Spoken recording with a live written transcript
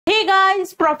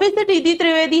friends, Professor Didi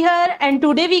Trivedi here and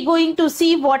today we going to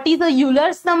see what is a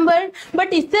Euler's number.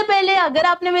 But इससे पहले अगर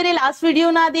आपने मेरे last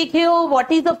video ना देखे हो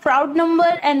what is a Froude number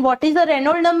and what is a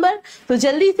Reynold number, तो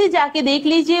जल्दी से जाके देख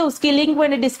लीजिए, उसकी लिंक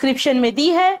मैंने डिस्क्रिप्शन में दी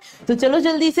है। तो चलो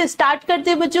जल्दी से स्टार्ट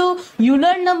करते बच्चों।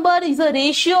 Euler number is a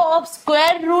ratio of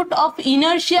square root of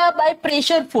inertia by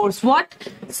pressure force. What?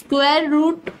 Square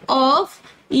root of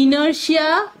inertia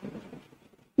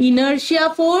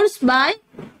force by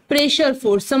pressure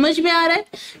force. समझ में आ रहा है?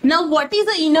 Now what is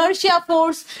the inertia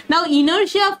force? Now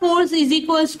inertia force is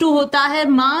equals to होता है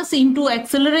mass into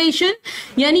acceleration,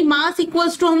 यानी mass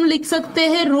equals to हम लिख सकते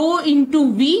हैं rho into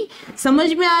v। समझ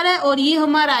में आ रहा है? और ये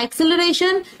हमारा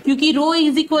acceleration, क्योंकि rho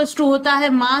is equals to होता है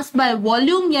mass by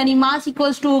volume, यानी mass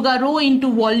equals to होगा rho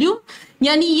into volume,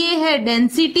 यानी ये है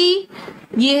डेंसिटी,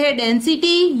 ये है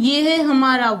डेंसिटी, ये है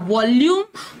हमारा वॉल्यूम,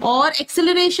 और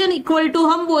एक्सेलरेशन इक्वल टू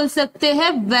हम बोल सकते हैं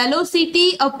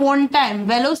velocity upon time.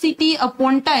 Velocity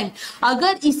upon time,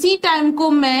 अगर इसी टाइम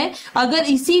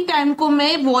को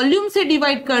मैं वॉल्यूम से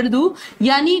डिवाइड कर दूं,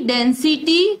 यानी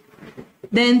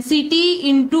density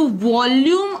into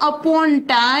volume upon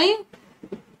time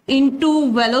into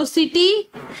velocity,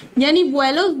 यानी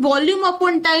वॉल्यूम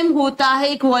अपॉन टाइम होता है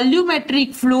एक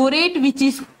volumetric flow rate which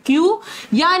is Q,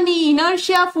 यानी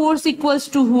इनर्शिया फोर्स इक्वल्स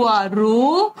टू हुआ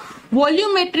रो,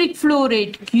 volumetric flow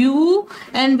rate Q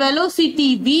and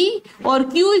velocity V, और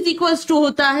Q इज इक्वल्स टू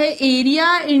होता है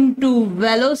area into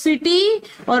velocity,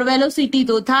 और वेलोसिटी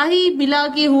तो था ही, मिला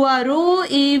के हुआ रो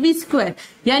ए वी स्क्वायर,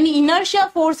 यानी इनर्शिया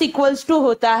फोर्स इक्वल्स टू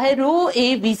होता है रो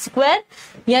ए वी स्क्वायर,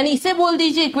 यानी इसे बोल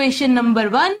दीजिए इक्वेशन नंबर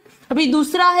 1। अभी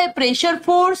दूसरा है pressure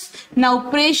force. Now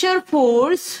pressure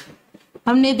force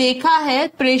हमने देखा है,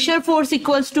 प्रेशर फोर्स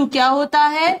इक्वल्स टू क्या होता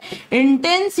है?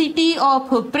 Intensity of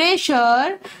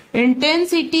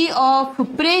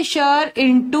pressure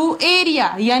into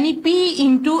area, यानी P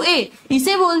इंटू ए।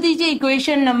 इसे बोल दीजिए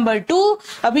इक्वेशन नंबर 2।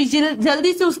 अभी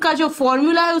जल्दी से उसका जो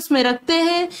फॉर्मूला है उसमें रखते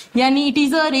हैं, यानी it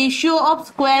is a ratio of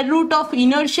square root of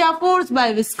inertia force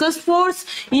by viscous force.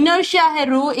 Inertia है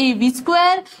रो ए वी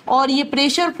स्क्वायर, और ये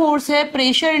प्रेशर फोर्स है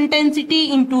pressure intensity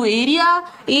into area.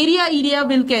 Area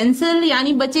will cancel,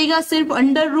 यानी बचेगा सिर्फ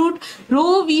under root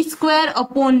row we square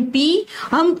upon P.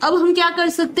 अब हम क्या कर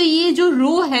सकते हैं, ये जो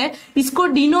रो है इसको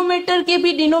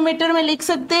डिनोमिनेटर में लिख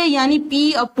सकते हैं, यानी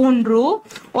P अपॉन रो,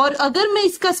 और अगर मैं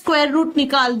इसका स्क्वायर रूट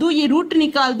निकाल दूं, ये रूट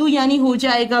निकाल दूं, यानी हो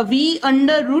जाएगा V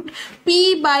under root P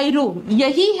bye रो।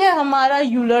 यही है हमारा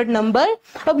यूलर नंबर।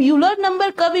 अब यूलर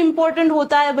नंबर कब इंपॉर्टेंट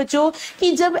होता है बच्चों,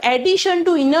 कि जब एडिशन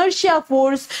टू इनर्शिया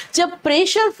फोर्स, जब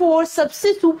प्रेशर फोर्स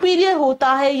सबसे सुपीरियर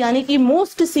होता है, यानी कि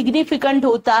मोस्ट सिग्निफिकेंट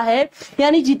होता है,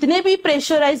 यानी जितने भी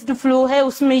प्रेशराइज्ड फ्लो है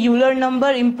उसमें यूलर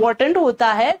नंबर इंपॉर्टेंट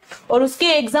होता है। और उसके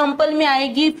एग्जांपल में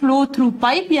आएगी फ्लो थ्रू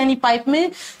पाइप, यानी पाइप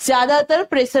में ज्यादातर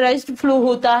प्रेशराइज्ड फ्लो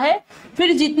होता है।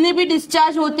 फिर जितने भी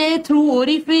डिस्चार्ज होते हैं थ्रू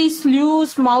ओरिफिस,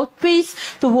 स्ल्यूज, माउथपीस,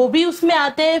 तो वो भी उसमें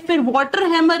आते हैं। फिर वाटर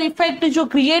हैमर इफेक्ट जो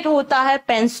क्रिएट होता है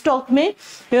पेनस्टॉक में,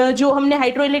 जो हमने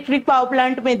हाइड्रोइलेक्ट्रिक पावर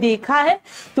प्लांट में देखा है,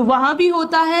 तो वहां भी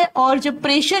होता है। और जब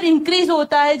प्रेशर इंक्रीज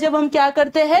होता है, जब हम क्या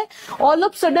करते हैं, ऑल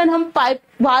ऑफ सडन हम पाइप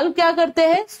वाल्व क्या करते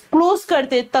हैं, क्लोज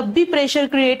करते हैं, तब भी प्रेशर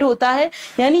क्रिएट होता है।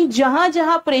 यानी जहां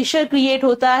जहां प्रेशर क्रिएट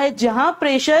होता है, जहां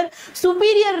प्रेशर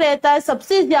सुपीरियर रहता है,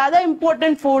 सबसे ज्यादा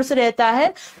इंपॉर्टेंट फोर्स रहता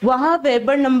है, वहां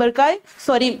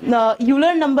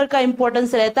यूलर नंबर का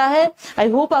इंपॉर्टेंस रहता है। आई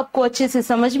होप आपको अच्छे से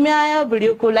समझ में आया।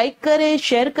 वीडियो को लाइक करें,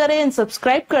 शेयर करें एंड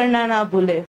सब्सक्राइब करना ना भूले।